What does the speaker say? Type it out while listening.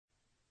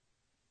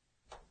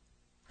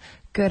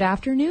Good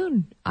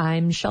afternoon.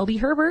 I'm Shelby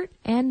Herbert,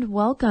 and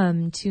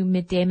welcome to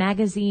Midday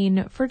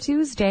Magazine for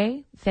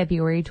Tuesday,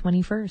 February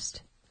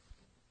 21st.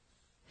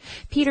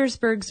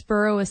 Petersburg's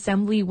Borough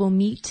Assembly will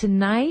meet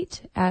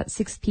tonight at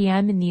 6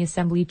 p.m. in the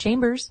Assembly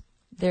chambers.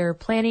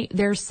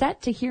 They're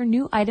set to hear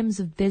new items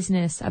of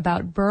business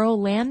about borough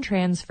land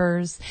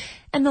transfers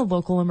and the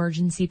local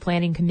emergency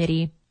planning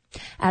committee.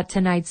 At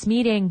tonight's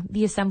meeting,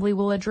 the Assembly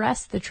will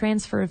address the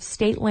transfer of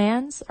state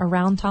lands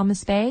around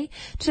Thomas Bay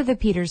to the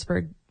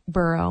Petersburg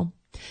Borough.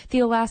 The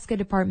Alaska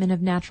Department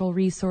of Natural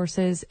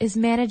Resources is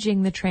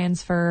managing the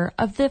transfer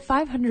of the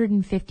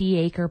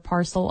 550-acre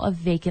parcel of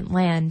vacant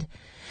land.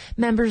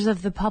 Members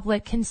of the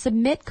public can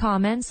submit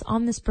comments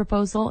on this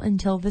proposal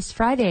until this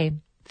Friday,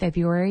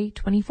 February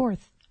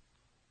 24th.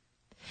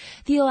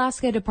 The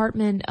Alaska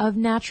Department of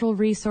Natural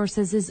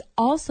Resources is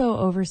also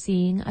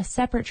overseeing a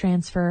separate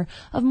transfer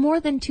of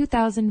more than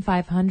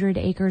 2,500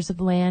 acres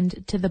of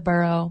land to the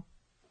borough.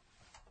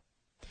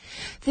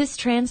 This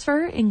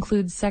transfer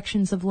includes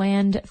sections of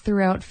land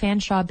throughout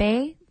Fanshawe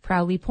Bay,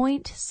 Prowley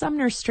Point,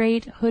 Sumner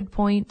Strait, Hood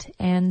Point,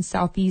 and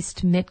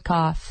Southeast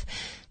Mitkoff.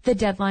 The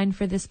deadline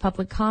for this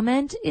public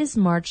comment is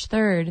March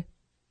 3rd.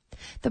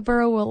 The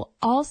borough will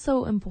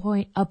also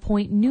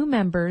appoint new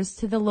members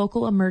to the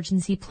Local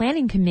Emergency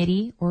Planning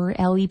Committee, or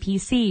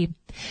LEPC.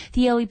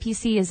 The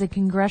LEPC is a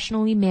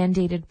congressionally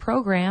mandated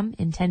program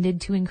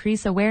intended to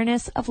increase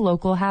awareness of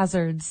local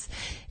hazards.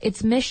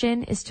 Its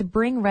mission is to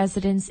bring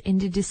residents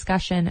into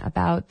discussions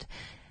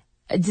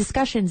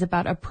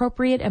about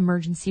appropriate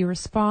emergency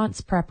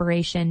response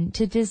preparation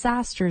to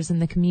disasters in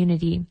the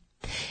community.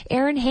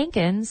 Aaron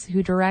Hankins,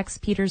 who directs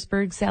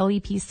Petersburg's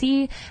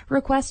LEPC,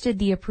 requested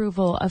the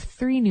approval of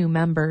 3 new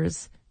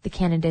members. The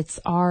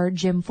candidates are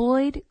Jim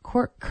Floyd,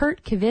 Kurt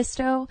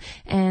Kivisto,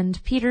 and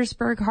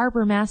Petersburg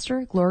Harbor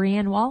Master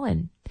Glorianne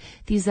Wallen.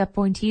 These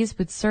appointees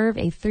would serve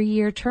a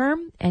 3-year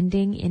term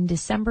ending in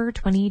December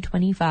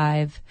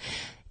 2025.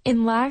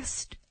 In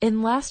last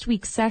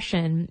week's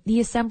session, the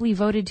Assembly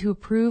voted to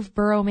approve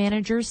Borough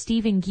Manager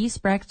Stephen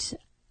Giesbrecht's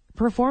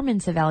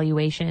performance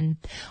evaluation.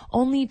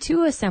 Only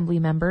 2 Assembly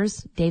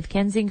members, Dave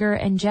Kensinger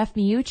and Jeff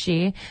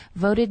Miucci,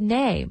 voted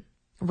nay.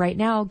 Right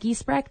now,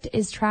 Giesbrecht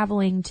is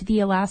traveling to the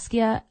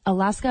Alaska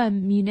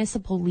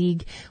Municipal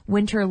League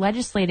Winter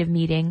Legislative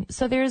Meeting,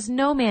 so there is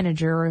no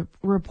manager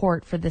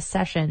report for this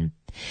session.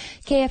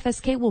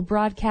 KFSK will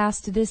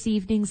broadcast this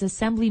evening's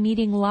Assembly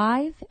meeting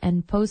live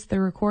and post the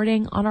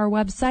recording on our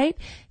website,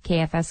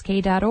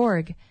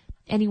 kfsk.org.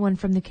 Anyone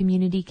from the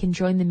community can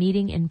join the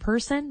meeting in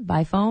person,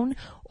 by phone,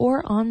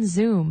 or on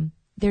Zoom.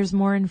 There's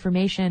more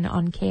information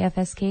on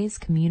KFSK's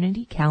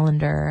community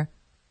calendar.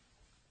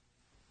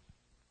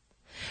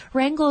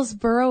 Wrangell's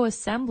Borough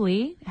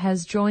Assembly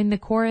has joined the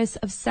chorus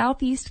of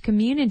Southeast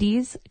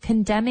communities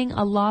condemning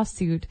a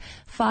lawsuit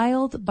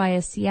filed by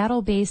a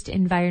Seattle-based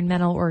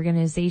environmental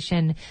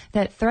organization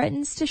that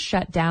threatens to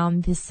shut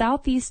down the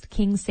Southeast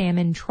king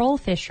salmon troll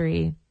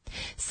fishery.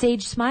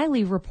 Sage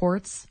Smiley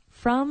reports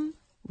from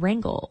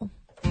Wrangell.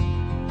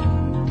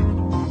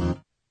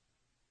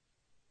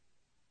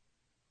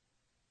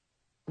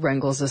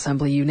 Wrangell's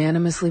Assembly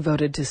unanimously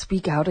voted to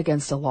speak out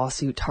against a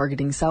lawsuit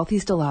targeting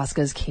Southeast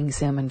Alaska's king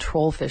salmon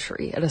troll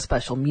fishery at a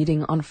special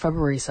meeting on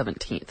February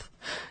 17th.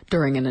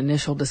 During an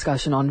initial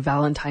discussion on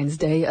Valentine's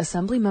Day,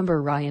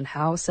 Assemblymember Ryan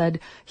Howe said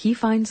he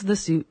finds the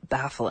suit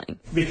baffling.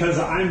 Because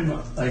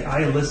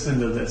I listened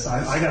to this.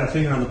 I got a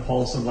finger on the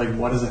pulse of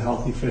what is a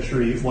healthy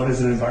fishery, what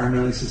is an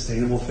environmentally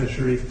sustainable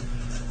fishery,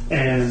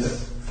 and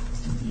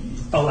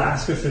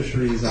Alaska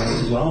fisheries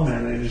are well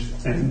managed,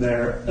 and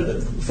they're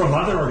from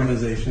other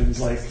organizations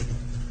the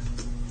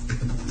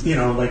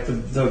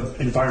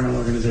environmental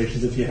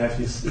organizations.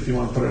 If you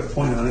want to put a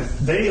point on it,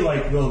 they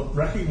will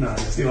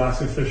recognize the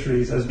Alaska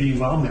fisheries as being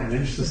well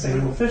managed,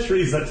 sustainable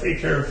fisheries that take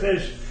care of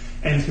fish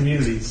and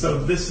communities.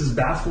 So this is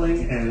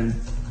baffling and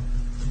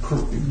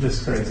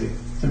just crazy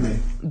to me.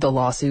 The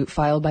lawsuit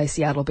filed by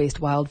Seattle-based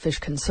Wild Fish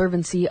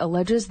Conservancy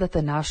alleges that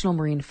the National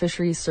Marine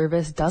Fisheries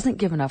Service doesn't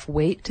give enough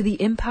weight to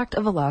the impact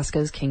of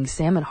Alaska's king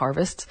salmon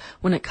harvests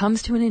when it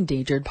comes to an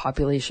endangered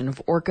population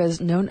of orcas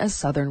known as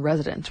southern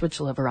residents, which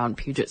live around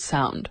Puget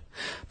Sound.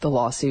 The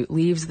lawsuit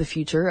leaves the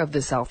future of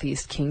the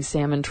Southeast king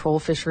salmon troll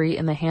fishery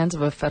in the hands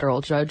of a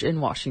federal judge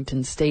in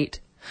Washington state.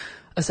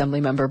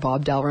 Assemblymember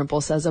Bob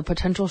Dalrymple says a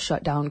potential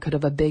shutdown could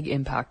have a big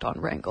impact on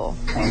Wrangell.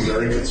 I'm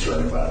very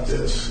concerned about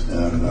this,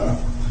 and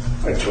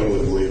I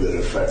totally believe that it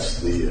affects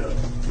the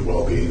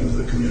well-being of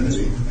the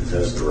community. It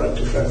has a direct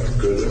effect,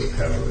 could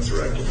have a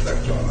direct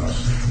effect on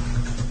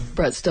us.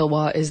 Brett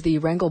Stilwaugh is the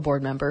Wrangell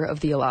board member of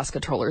the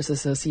Alaska Trollers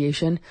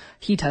Association.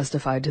 He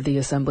testified to the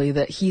Assembly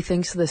that he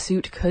thinks the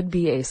suit could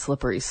be a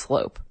slippery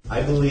slope.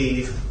 I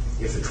believe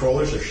if the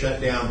trollers are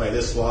shut down by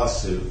this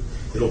lawsuit,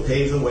 it'll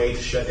pave the way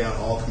to shut down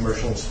all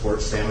commercial and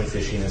sports salmon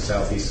fishing in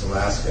Southeast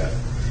Alaska.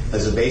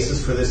 As a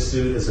basis for this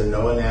suit is a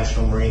NOAA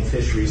National Marine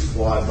Fisheries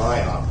flawed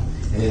BIOP,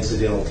 an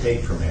incidental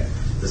take permit.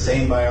 the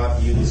same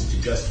buyout used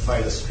to justify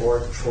the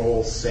sport,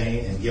 troll,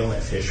 seine, and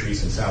gillnet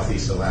fisheries in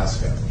southeast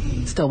Alaska.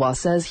 Stilwell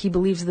says he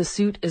believes the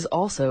suit is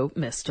also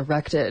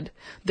misdirected.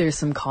 There's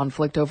some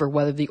conflict over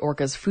whether the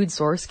orca's food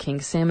source,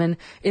 king salmon,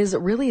 is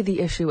really the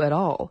issue at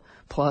all.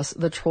 Plus,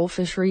 the troll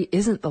fishery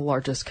isn't the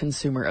largest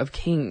consumer of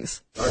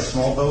kings. Our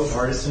small boat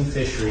artisan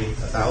fishery,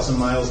 1,000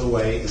 miles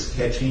away, is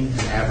catching an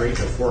average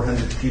of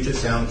 400 Puget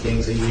Sound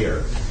kings a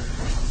year,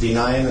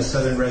 denying the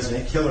southern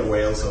resident killer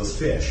whales those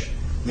fish.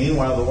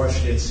 Meanwhile, the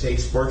Washington State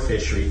sport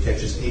fishery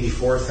catches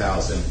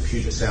 84,000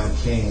 Puget Sound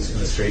kings in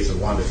the Straits of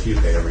Juan de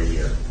Fuca every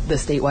year. The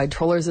Statewide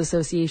Trollers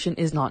Association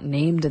is not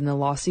named in the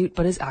lawsuit,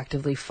 but is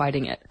actively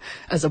fighting it.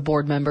 As a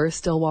board member,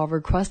 Stilwell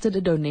requested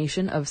a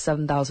donation of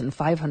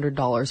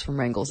 $7,500 from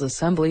Wrangell's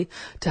Assembly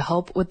to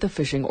help with the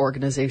fishing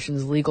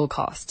organization's legal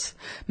costs.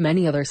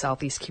 Many other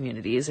southeast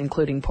communities,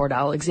 including Port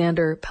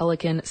Alexander,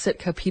 Pelican,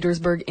 Sitka,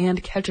 Petersburg,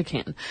 and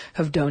Ketchikan,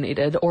 have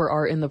donated or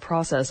are in the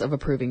process of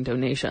approving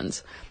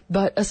donations.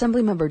 But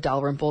Assemblymember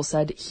Dalrymple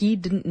said he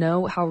didn't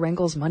know how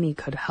Wrangell's money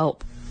could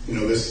help. You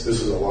know, this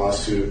is a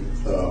lawsuit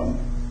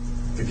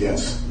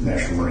against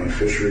National Marine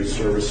Fisheries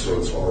Service, so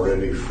it's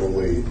already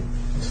fully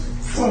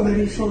funded,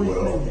 if you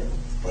will,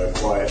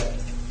 by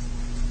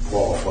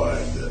qualified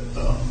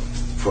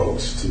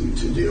folks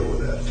to deal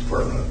with that,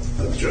 Department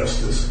of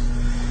Justice.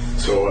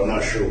 So I'm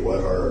not sure what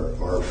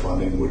our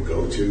funding would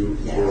go to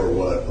or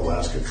what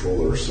Alaska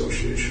Troller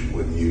Association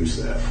would use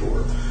that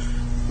for.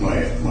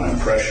 My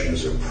impression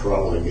is they're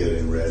probably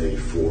getting ready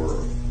for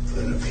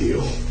an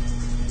appeal,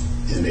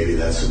 and maybe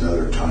that's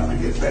another time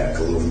to get back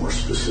a little more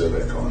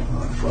specific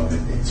on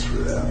funding needs for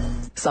that.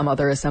 Some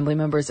other Assembly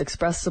members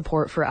expressed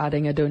support for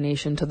adding a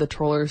donation to the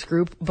Trollers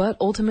group, but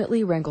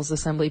ultimately Wrangell's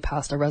Assembly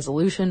passed a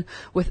resolution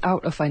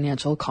without a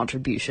financial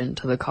contribution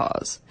to the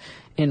cause.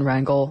 In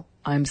Wrangell,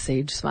 I'm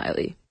Sage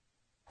Smiley.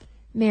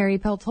 Mary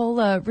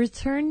Peltola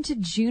returned to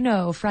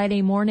Juneau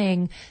Friday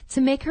morning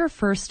to make her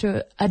first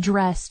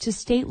address to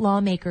state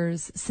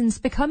lawmakers since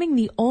becoming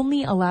the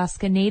only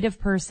Alaska Native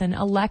person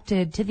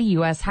elected to the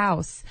U.S.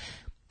 House.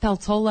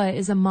 Peltola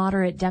is a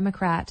moderate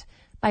Democrat.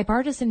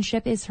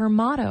 Bipartisanship is her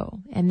motto,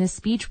 and this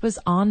speech was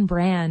on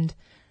brand.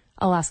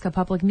 Alaska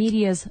Public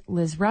Media's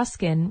Liz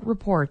Ruskin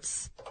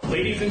reports.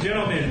 Ladies and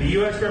gentlemen, the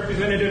U.S.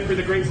 Representative for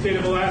the great state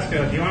of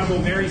Alaska, the Honorable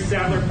Mary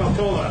Sadler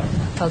Peltola.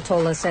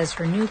 Peltola says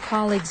her new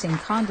colleagues in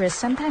Congress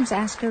sometimes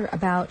ask her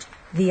about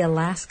the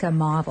Alaska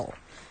model.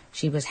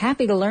 She was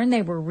happy to learn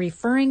they were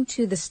referring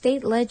to the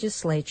state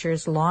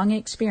legislature's long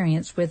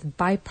experience with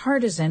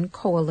bipartisan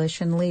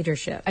coalition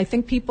leadership. I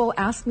think people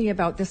ask me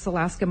about this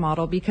Alaska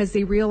model because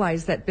they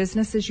realize that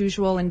business as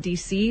usual in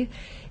D.C.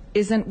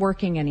 isn't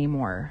working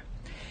anymore.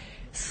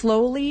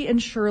 Slowly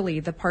and surely,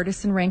 the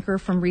partisan rancor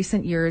from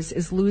recent years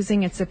is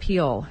losing its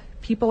appeal.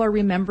 People are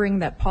remembering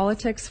that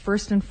politics,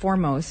 first and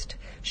foremost,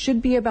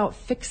 should be about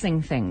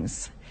fixing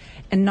things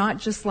and not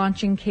just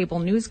launching cable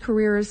news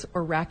careers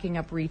or racking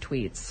up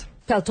retweets.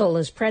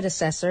 Peltola's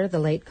predecessor, the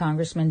late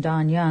Congressman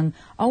Don Young,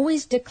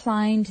 always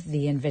declined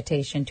the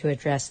invitation to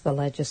address the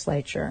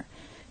legislature.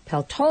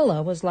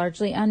 Peltola was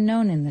largely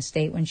unknown in the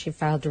state when she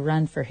filed to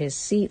run for his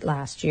seat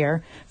last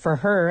year. For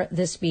her,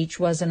 this speech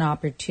was an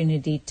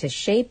opportunity to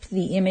shape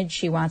the image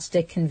she wants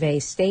to convey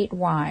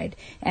statewide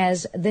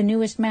as the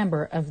newest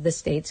member of the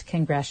state's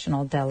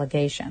congressional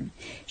delegation.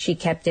 She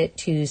kept it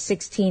to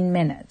 16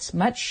 minutes,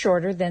 much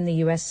shorter than the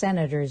U.S.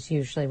 senators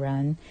usually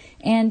run,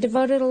 and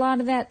devoted a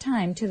lot of that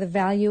time to the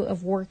value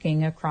of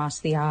working across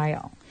the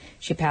aisle.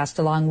 She passed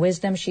along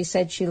wisdom she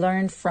said she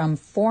learned from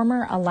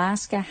former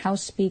Alaska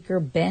House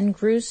Speaker Ben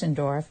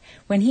Grusendorf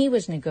when he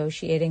was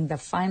negotiating the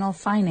final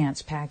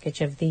finance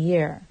package of the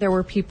year. There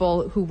were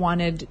people who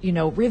wanted,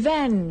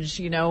 revenge,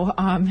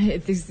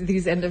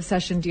 these end of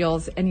session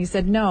deals. And he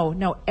said,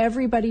 no,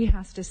 everybody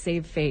has to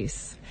save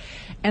face.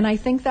 And I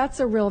think that's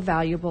a real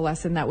valuable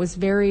lesson that was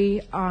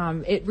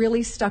it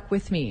really stuck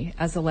with me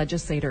as a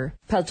legislator.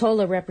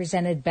 Peltola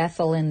represented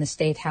Bethel in the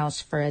State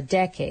House for a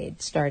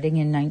decade, starting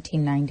in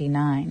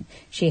 1999.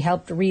 She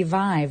helped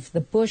revive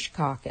the Bush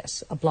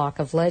Caucus, a bloc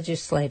of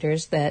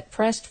legislators that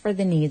pressed for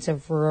the needs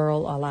of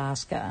rural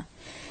Alaska.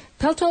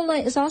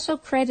 Peltola is also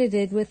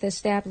credited with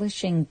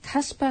establishing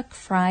Cuspuk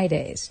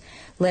Fridays.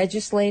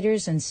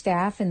 Legislators and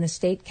staff in the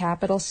state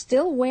capitol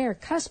still wear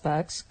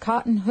cuspuks,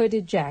 cotton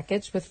hooded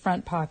jackets with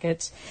front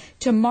pockets,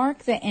 to mark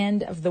the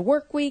end of the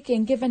work week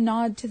and give a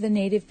nod to the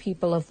native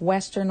people of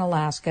western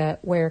Alaska,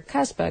 where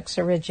cuspuks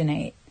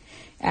originate.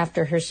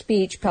 After her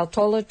speech,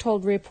 Peltola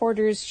told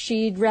reporters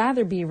she'd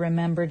rather be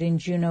remembered in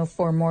Juneau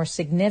for more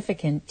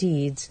significant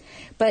deeds,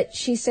 but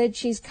she said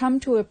she's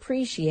come to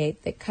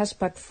appreciate that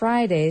Cuspuk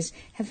Fridays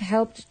have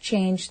helped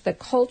change the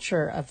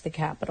culture of the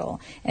capital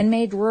and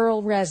made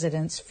rural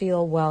residents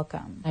feel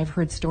welcome. I've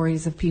heard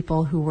stories of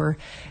people who were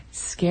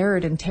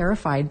scared and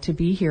terrified to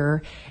be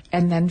here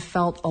and then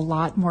felt a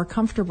lot more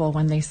comfortable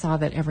when they saw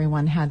that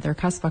everyone had their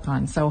Cuspuk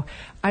on. So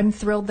I'm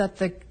thrilled that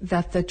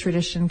the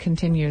tradition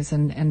continues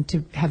and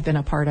to have been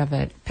a part of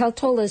it.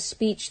 Peltola's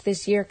speech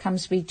this year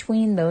comes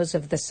between those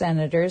of the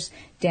senators.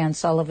 Dan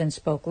Sullivan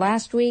spoke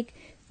last week.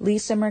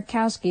 Lisa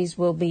Murkowski's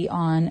will be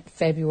on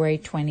February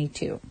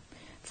 22.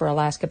 For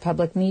Alaska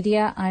Public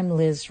Media, I'm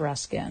Liz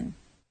Ruskin.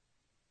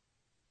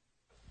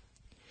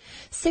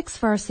 6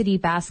 varsity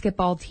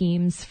basketball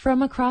teams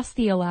from across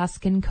the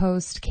Alaskan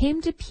coast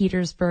came to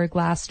Petersburg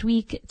last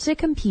week to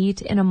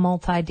compete in a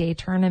multi-day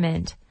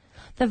tournament.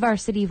 The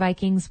varsity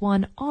Vikings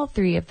won all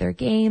 3 of their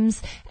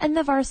games, and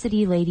the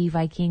varsity Lady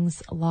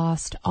Vikings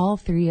lost all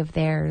 3 of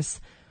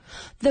theirs.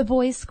 The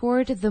boys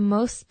scored the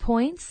most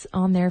points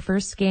on their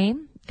first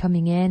game,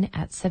 coming in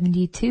at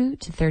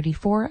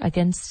 72-34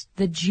 against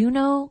the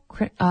Juneau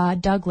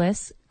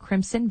Douglas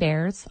Crimson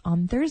Bears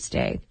on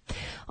Thursday.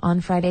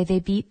 On Friday, they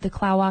beat the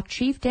Klawok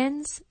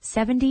Chieftains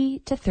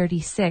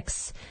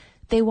 70-36.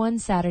 They won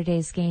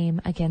Saturday's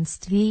game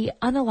against the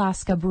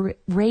Unalaska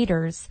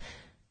Raiders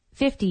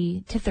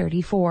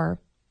 50-34.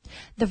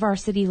 The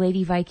varsity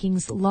Lady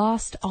Vikings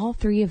lost all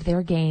 3 of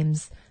their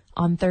games.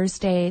 On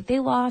Thursday, they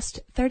lost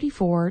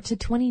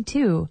 34-22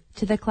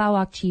 to the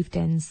Klawok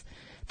Chieftains.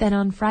 Then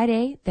on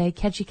Friday, the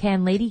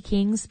Ketchikan Lady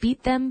Kings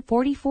beat them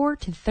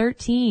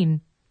 44-13.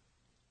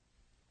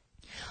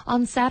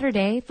 On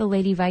Saturday, the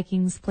Lady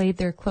Vikings played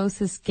their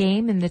closest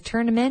game in the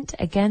tournament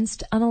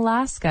against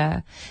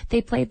Unalaska.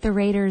 They played the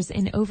Raiders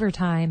in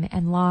overtime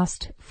and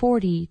lost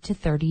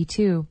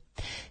 40-32.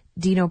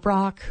 Dino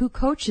Brock, who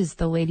coaches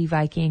the Lady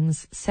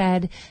Vikings,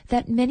 said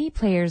that many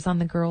players on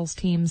the girls'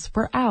 teams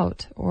were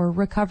out or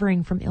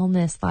recovering from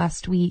illness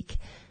last week.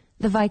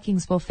 The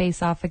Vikings will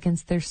face off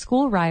against their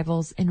school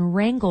rivals in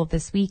Wrangell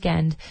this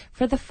weekend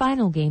for the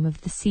final game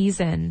of the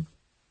season.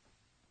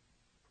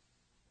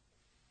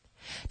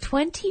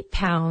 20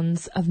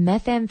 pounds of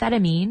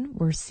methamphetamine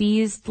were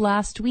seized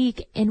last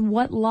week in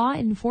what law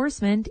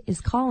enforcement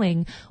is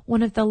calling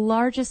one of the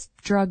largest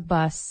drug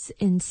busts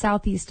in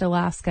Southeast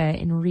Alaska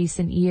in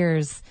recent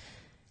years.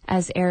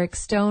 As Eric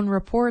Stone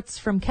reports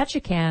from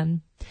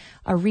Ketchikan,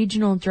 a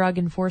regional drug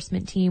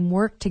enforcement team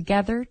worked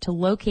together to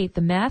locate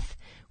the meth,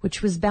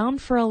 which was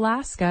bound for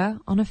Alaska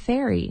on a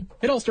ferry.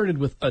 It all started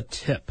with a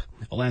tip.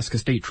 Alaska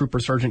State Trooper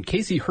Sergeant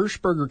Casey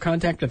Hirschberger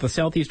contacted the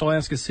Southeast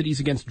Alaska Cities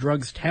Against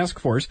Drugs Task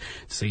Force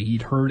to say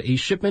he'd heard a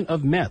shipment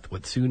of meth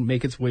would soon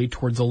make its way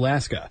towards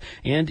Alaska,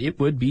 and it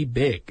would be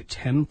big,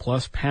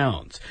 10-plus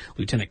pounds.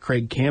 Lieutenant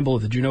Craig Campbell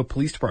of the Juneau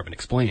Police Department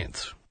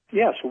explains.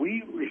 Yeah, so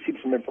we received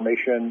some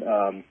information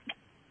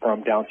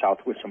from down south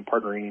with some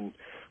partnering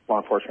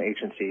law enforcement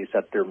agencies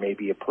that there may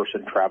be a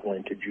person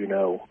traveling to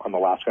Juneau on the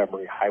Alaska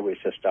Marine Highway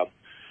system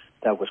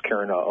that was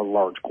carrying a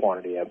large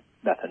quantity of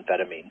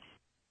methamphetamine.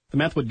 The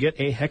meth would get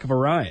a heck of a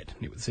ride.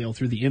 It would sail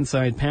through the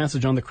inside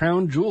passage on the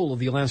crown jewel of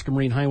the Alaska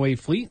Marine Highway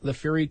fleet, the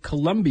ferry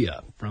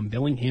Columbia, from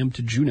Bellingham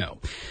to Juneau.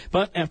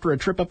 But after a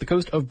trip up the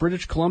coast of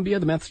British Columbia,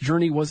 the meth's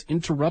journey was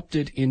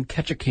interrupted in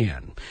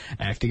Ketchikan.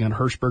 Acting on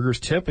Hirschberger's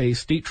tip, a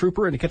state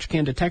trooper and a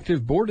Ketchikan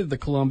detective boarded the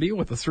Columbia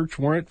with a search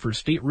warrant for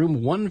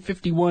stateroom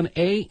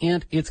 151A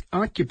and its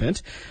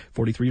occupant,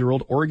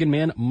 43-year-old Oregon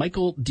man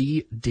Michael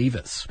D.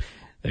 Davis.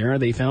 There,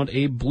 they found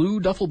a blue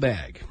duffel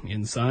bag.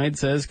 Inside,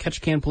 says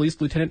Ketchikan Police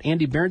Lieutenant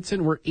Andy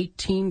Berntsen, were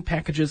 18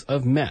 packages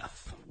of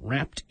meth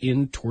wrapped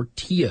in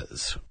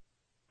tortillas.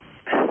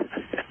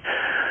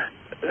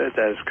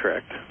 That is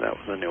correct. That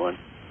was a new one.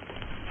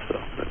 So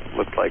it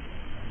looked like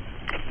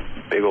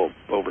big old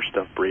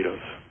overstuffed burritos.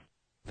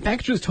 The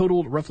packages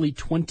totaled roughly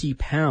 20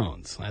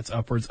 pounds. That's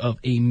upwards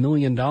of $1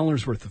 million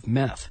worth of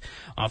meth.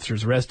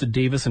 Officers arrested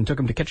Davis and took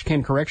him to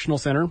Ketchikan Correctional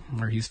Center,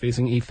 where he's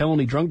facing a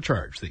felony drug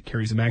charge that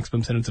carries a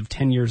maximum sentence of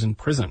 10 years in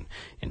prison.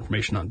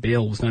 Information on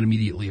bail was not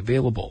immediately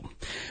available.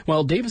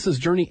 While Davis's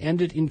journey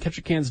ended in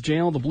Ketchikan's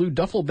jail, the blue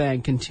duffel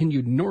bag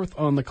continued north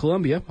on the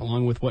Columbia,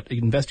 along with what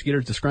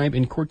investigators describe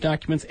in court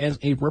documents as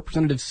a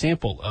representative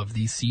sample of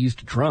the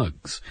seized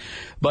drugs.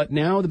 But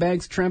now the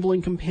bag's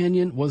traveling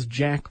companion was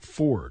Jack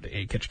Ford,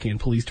 a Ketchikan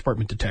Police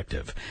Department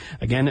detective.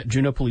 Again,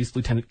 Juneau Police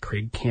Lieutenant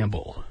Craig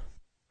Campbell.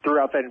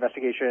 Throughout that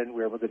investigation, we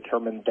were able to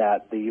determine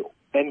that the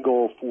end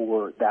goal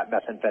for that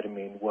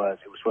methamphetamine was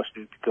it was supposed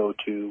to go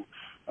to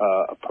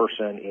a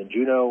person in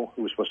Juneau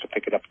who was supposed to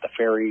pick it up at the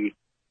ferry.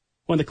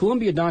 When the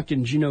Columbia docked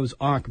in Juneau's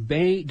Auk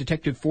Bay,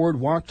 Detective Ford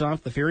walked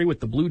off the ferry with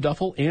the blue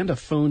duffel and a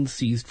phone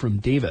seized from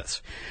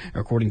Davis.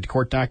 According to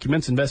court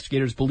documents,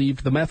 investigators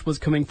believed the meth was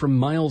coming from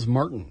Miles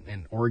Martin,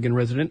 an Oregon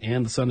resident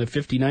and the son of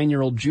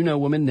 59-year-old Juneau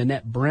woman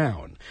Nanette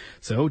Brown.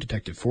 So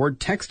Detective Ford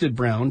texted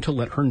Brown to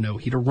let her know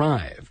he'd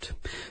arrived.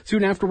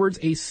 Soon afterwards,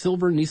 a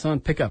silver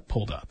Nissan pickup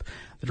pulled up.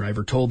 The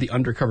driver told the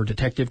undercover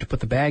detective to put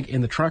the bag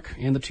in the truck,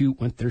 and the two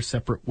went their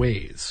separate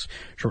ways.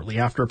 Shortly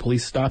after,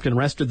 police stopped and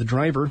arrested the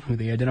driver, who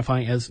they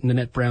identify as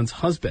Nanette Brown's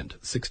husband,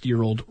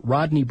 60-year-old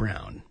Rodney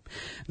Brown.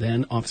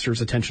 Then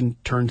officers' attention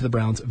turned to the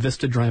Browns'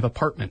 Vista Drive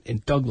apartment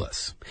in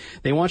Douglas.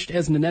 They watched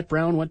as Nanette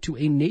Brown went to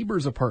a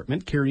neighbor's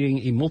apartment carrying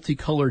a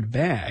multicolored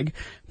bag.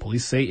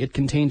 Police say it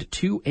contained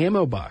 2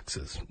 ammo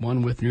boxes,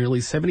 one with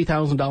nearly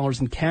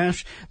 $70,000 in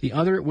cash, the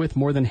other with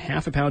more than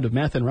half a pound of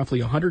meth and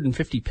roughly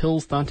 150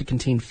 pills thought to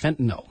contain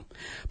fentanyl.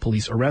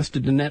 Police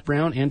arrested Nanette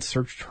Brown and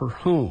searched her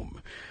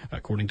home.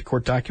 According to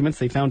court documents,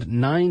 they found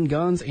 9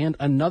 guns and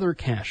another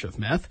cache of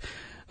meth.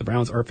 The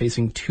Browns are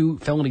facing 2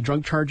 felony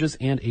drug charges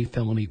and a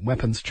felony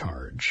weapons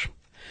charge.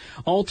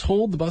 All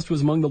told, the bust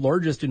was among the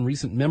largest in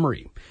recent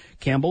memory.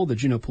 Campbell, the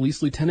Juneau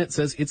police lieutenant,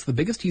 says it's the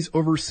biggest he's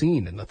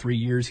overseen in the 3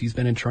 years he's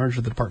been in charge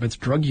of the department's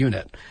drug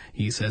unit.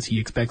 He says he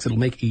expects it'll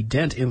make a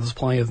dent in the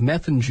supply of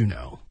meth in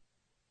Juneau.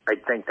 I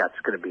think that's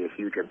going to be a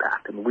huge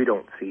impact. I mean, we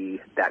don't see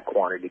that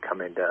quantity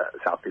come into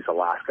Southeast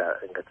Alaska.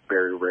 I think it's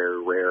very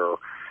rare.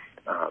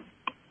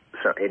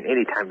 So, and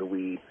anytime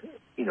we,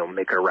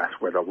 make an arrest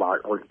where the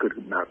large or good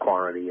amount of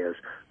quantity is,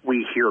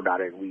 we hear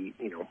about it. We,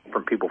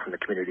 from people from the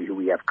community who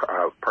we have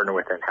partnered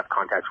with and have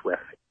contacts with.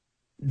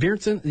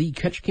 Berenson, the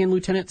Ketchikan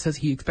lieutenant, says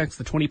he expects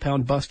the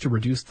 20-pound bust to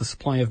reduce the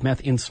supply of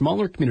meth in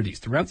smaller communities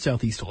throughout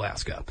Southeast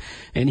Alaska.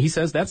 And he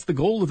says that's the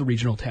goal of the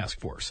regional task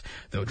force.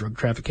 Though drug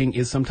trafficking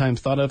is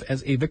sometimes thought of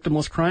as a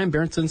victimless crime,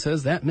 Berenson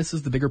says that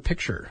misses the bigger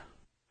picture.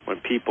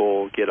 When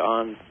people get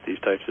on these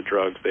types of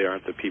drugs, they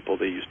aren't the people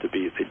they used to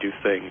be. They do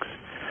things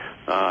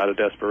out of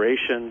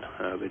desperation.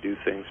 They do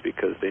things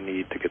because they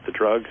need to get the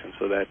drugs, and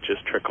so that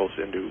just trickles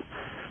into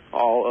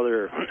all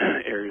other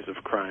areas of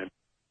crime.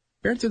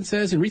 Berenson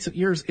says in recent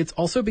years, it's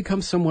also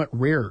become somewhat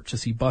rare to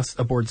see busts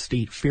aboard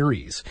state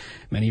ferries.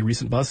 Many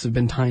recent busts have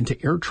been tied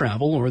to air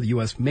travel or the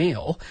U.S.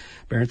 mail.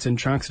 Berenson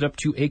chalks it up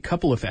to a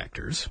couple of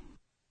factors.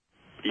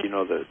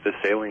 The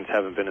sailings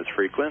haven't been as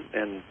frequent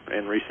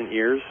in recent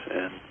years,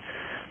 and,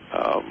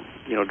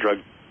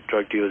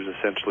 drug dealers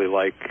essentially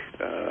like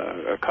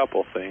a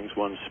couple things.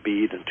 One,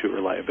 speed, and 2,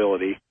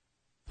 reliability.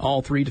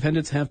 All 3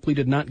 defendants have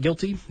pleaded not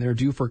guilty. They're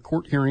due for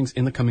court hearings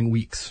in the coming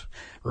weeks.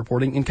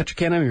 Reporting in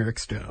Ketchikan, I'm Eric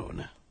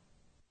Stone.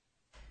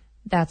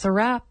 That's a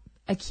wrap.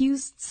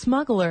 Accused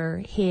smuggler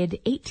hid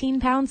 18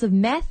 pounds of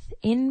meth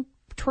in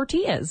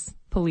tortillas,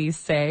 police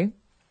say.